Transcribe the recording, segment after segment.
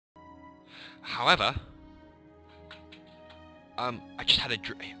However, I just had a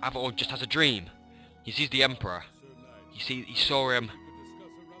Avalor just has a dream. He sees the Emperor. He saw him.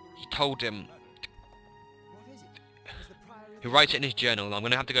 He told him. He writes it in his journal, and I'm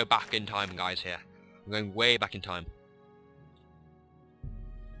going to have to go back in time, guys, here. I'm going way back in time.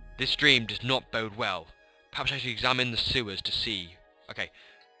 This dream does not bode well. Perhaps I should examine the sewers to see. Okay.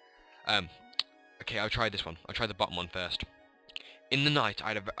 Okay, I'll try this one. I'll try the bottom one first. In the night,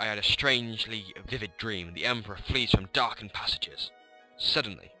 I had a strangely vivid dream. The Emperor flees from darkened passages.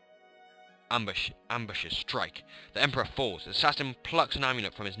 Suddenly, ambushes strike. The Emperor falls. The assassin plucks an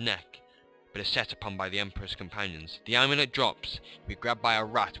amulet from his neck, but is set upon by the Emperor's companions. The amulet drops. He is grabbed by a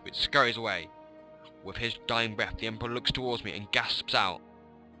rat, which scurries away. With his dying breath, the Emperor looks towards me and gasps out.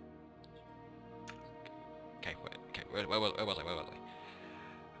 Where was I?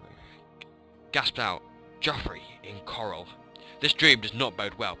 Gasped out, Joffrey in coral. This dream does not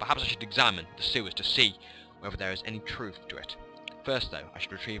bode well. Perhaps I should examine the sewers to see whether there is any truth to it. First, though, I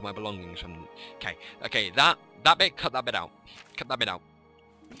should retrieve my belongings from... Okay, that bit, cut that bit out. Cut that bit out.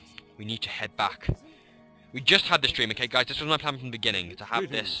 We need to head back. We just had this dream, okay, guys? This was my plan from the beginning, to have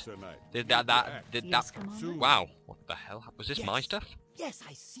this... Did that... Wow, what the hell? Was this my stuff? Yes,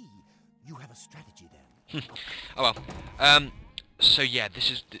 I see. You have a strategy then. Oh well. So yeah,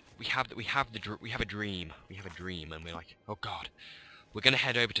 this is we have a dream. We have a dream, and we're like, oh god. We're gonna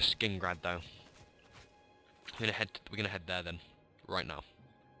head over to Skingrad though. We're gonna head there then, right now.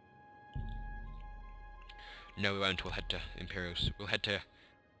 No, we won't. We'll head to Imperials. We'll head to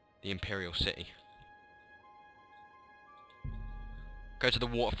the Imperial City. Go to the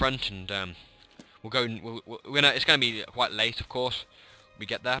waterfront, and we'll go. It's gonna be quite late, of course. We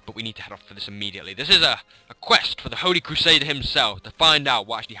get there, but we need to head off for this immediately. This is a quest for the Holy Crusader himself to find out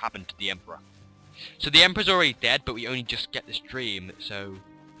what actually happened to the Emperor. So the Emperor's already dead, but we only just get this dream. So,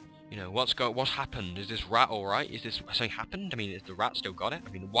 you know, what's happened? Is this rat all right? Is this something happened? I mean, is the rat still got it?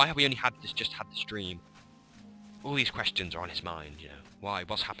 I mean, why have we only just had this dream? All these questions are on his mind. You know, why?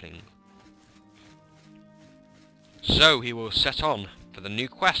 What's happening? So he will set on for the new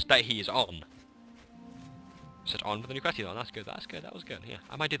quest that he is on. Set on for the new quest he's on. That's good. That's good. That was good. Yeah,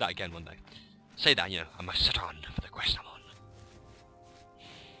 I might do that again one day. Say that, you know. I must set on for the quest I'm on.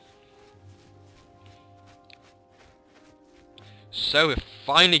 So we're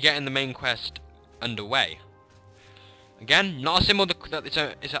finally getting the main quest underway. Again, not a symbol that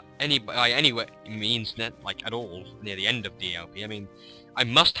it's by any means like at all near the end of the LP. I mean, I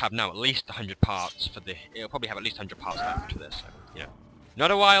must have now at least 100 parts for the. It'll probably have at least 100 parts left for this. So, you know, not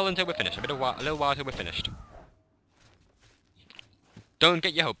a while until we're finished. A little while until we're finished. Don't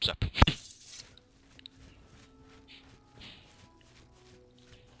get your hopes up.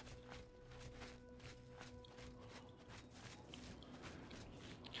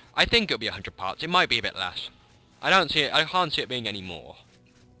 I think it'll be 100 parts. It might be a bit less. I can't see it being any more.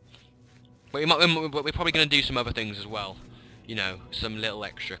 But we're probably going to do some other things as well. You know, some little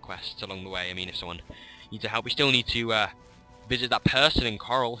extra quests along the way. I mean, if someone needs help, we still need to visit that person in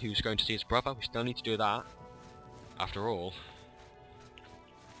Coral who's going to see his brother. We still need to do that. After all.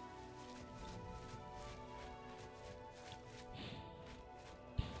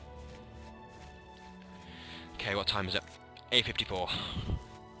 Okay, what time is it? 8:54.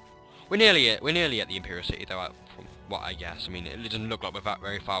 We're nearly at the Imperial City, though. From what I guess, I mean, it doesn't look like we're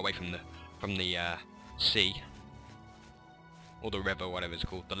very far away from the sea or the river, whatever it's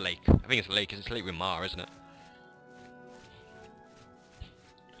called, the lake. I think it's a lake. It's Lake Rimar, isn't it?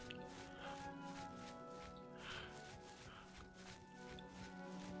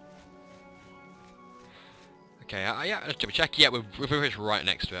 Okay, yeah, let's double check. Yeah, we're pretty much right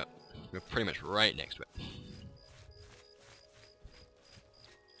next to it. We're pretty much right next to it.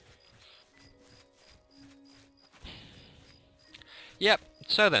 Yep.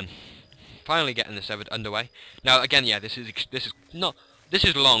 So then, finally getting this underway. Now again, yeah, this is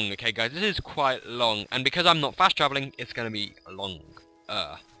long, okay, guys. This is quite long, and because I'm not fast traveling, it's going to be long.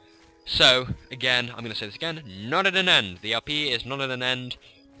 So again, I'm going to say this again. Not at an end. The LP is not at an end.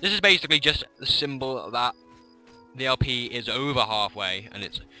 This is basically just the symbol that the LP is over halfway, and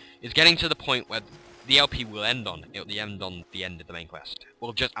it's getting to the point where the LP will end on. It will end on the end of the main quest.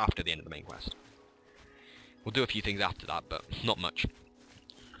 Well, just after the end of the main quest. We'll do a few things after that, but not much.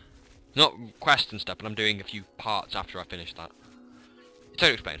 Not quests and stuff, but I'm doing a few parts after I finish that. It's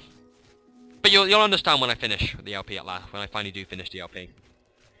hard to explain. But you'll understand when I finish the LP at last, when I finally do finish the LP.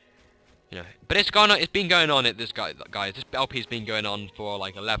 You know, but it's been going on this LP's been going on for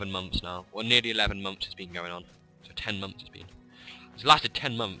like 11 months now. Or nearly 11 months it's been going on. So 10 months it's been. It's lasted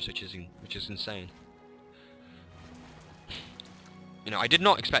 10 months, which is insane. You know, I did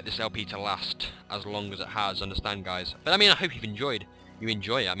not expect this LP to last as long as it has, understand, guys. But I mean, I hope you enjoy it.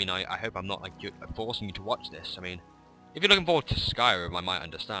 I mean, I hope I'm not like forcing you to watch this. I mean, if you're looking forward to Skyrim, I might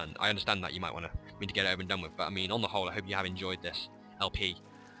understand. I understand that you might want me to get it over and done with, but I mean, on the whole, I hope you have enjoyed this LP.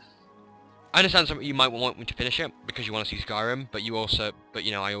 I understand some you might want me to finish it because you want to see Skyrim, but you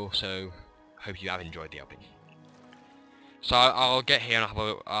know, I also hope you have enjoyed the LP. So I'll get here and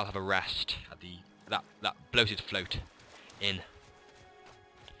I'll have a rest at that bloated float inn.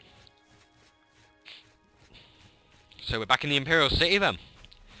 So we're back in the Imperial City then.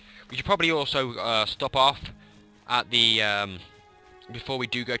 We should probably also stop off at the before we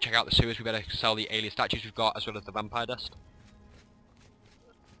do go check out the sewers. We better sell the alien statues we've got as well as the vampire dust.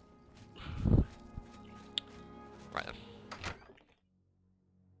 Right then.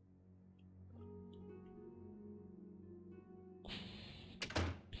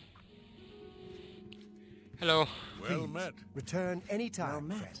 Hello. Well met. Return anytime,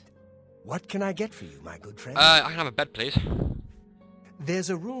 friend. What can I get for you, my good friend? I can have a bed, please. There's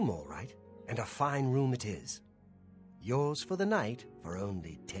a room, all right, and a fine room it is. Yours for the night for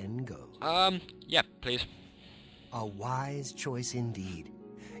only 10 gold. Yeah, please. A wise choice indeed.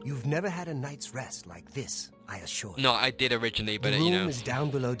 You've never had a night's rest like this, I assure you. No, I did originally, but the you know. The room is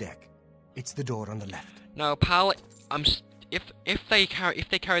down below deck. It's the door on the left. No, pal. If they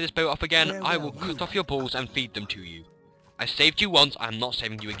carry this boat off again, Well, I will cut off your balls and feed them to you. I saved you once. I am not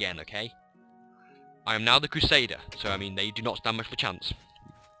saving you again. Okay? I am now the Crusader, so I mean they do not stand much of a chance.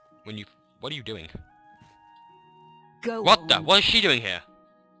 What are you doing? What the? What is she doing here?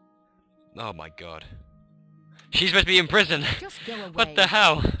 Oh my god. She's supposed to be in prison. Just go away. What the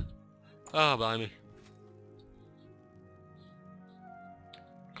hell? Oh, blimey.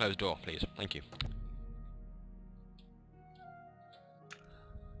 Close door, please. Thank you.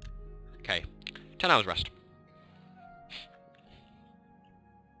 Okay. 10 hours rest.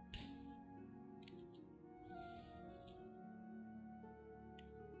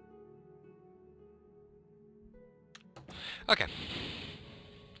 Okay.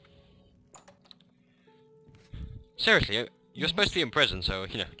 Seriously, you're supposed to be in prison, so,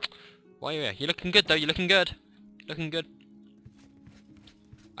 you know. Why are you here? You're looking good, though. You're looking good. Looking good.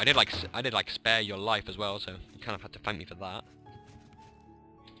 I did like spare your life as well, so you kind of had to thank me for that.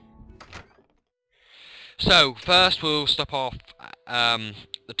 So, first we'll stop off.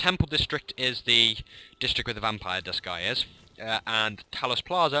 The Temple District is the district where the Vampire Dust guy is. And Talos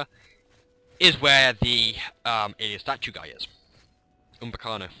Plaza is where the alien statue guy is.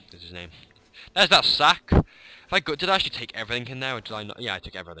 Umbacano is his name. There's that sack. Did I actually take everything in there, or did I not? Yeah, I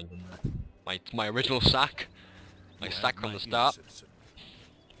took everything in there. My original sack. My sack from the start.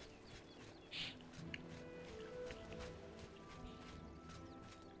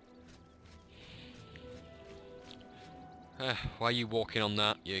 Why are you walking on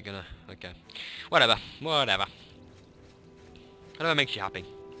that? You're gonna... Okay. Whatever. Whatever. Whatever makes you happy.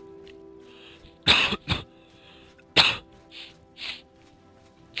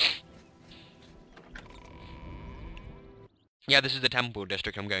 Yeah, this is the Temple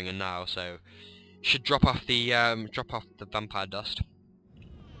District I'm going in now, so... Should drop off the vampire dust.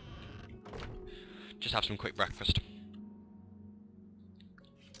 Just have some quick breakfast.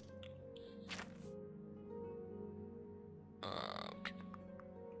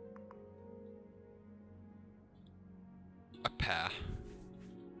 A pear.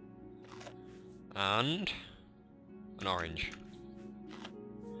 And... an orange.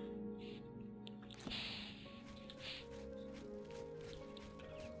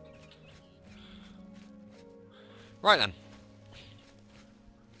 Right then.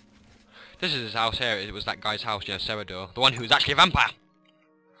 This is his house here. It was that guy's house, you know, Serador. The one who was actually a vampire.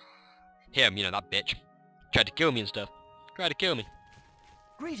 Him, you know, that bitch. Tried to kill me and stuff. Tried to kill me.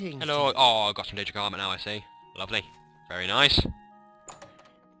 Greetings. Hello. Oh, I got some digital armor now, I see. Lovely. Very nice.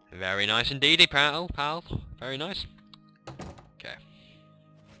 Very nice indeed, pal. Very nice. Okay.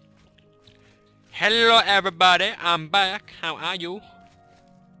 Hello, everybody. I'm back. How are you?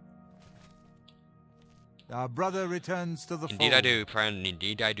 Our brother returns to the fold. Indeed I do, friend.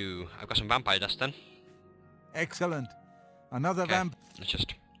 Indeed I do. I've got some vampire dust then. Excellent. Another vamp. Let's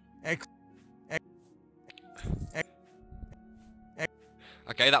just...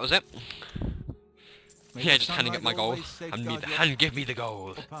 Okay, that was it. Yeah, just handing up my gold. Hand give me the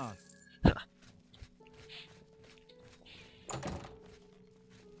gold.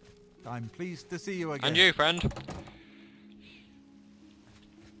 I'm pleased to see you again. And you, friend.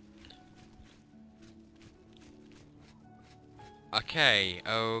 Okay.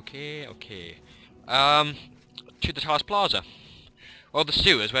 To the Talos Plaza. Well, the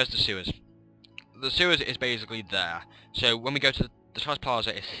sewers. Where's the sewers? The sewers is basically there. So when we go to the Talos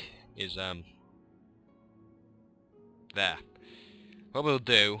Plaza is there. What we'll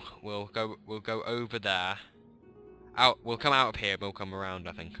do, we'll go over there. We'll come out of here, and we'll come around.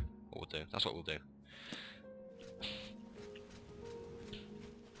 I think. What we'll do. That's what we'll do.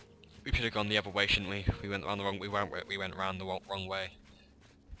 We should have gone the other way, shouldn't we? We went around the wrong. We went around the wrong way.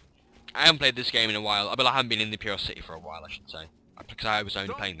 I haven't played this game in a while. But I haven't been in the Imperial City for a while, I should say, because I was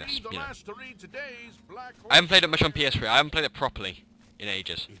only playing this. You know. I haven't played it much on PS3. I haven't played it properly in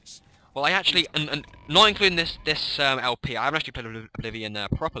ages. Well, I actually, and not including this LP, I haven't actually played Oblivion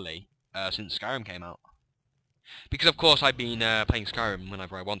properly since Skyrim came out. Because of course I've been playing Skyrim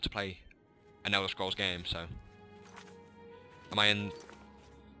whenever I want to play an Elder Scrolls game. So, am I in?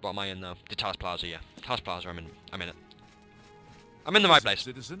 What am I in now? The Talos Plaza, yeah. Talos Plaza. I'm in it. I'm in the right place.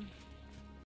 Citizen.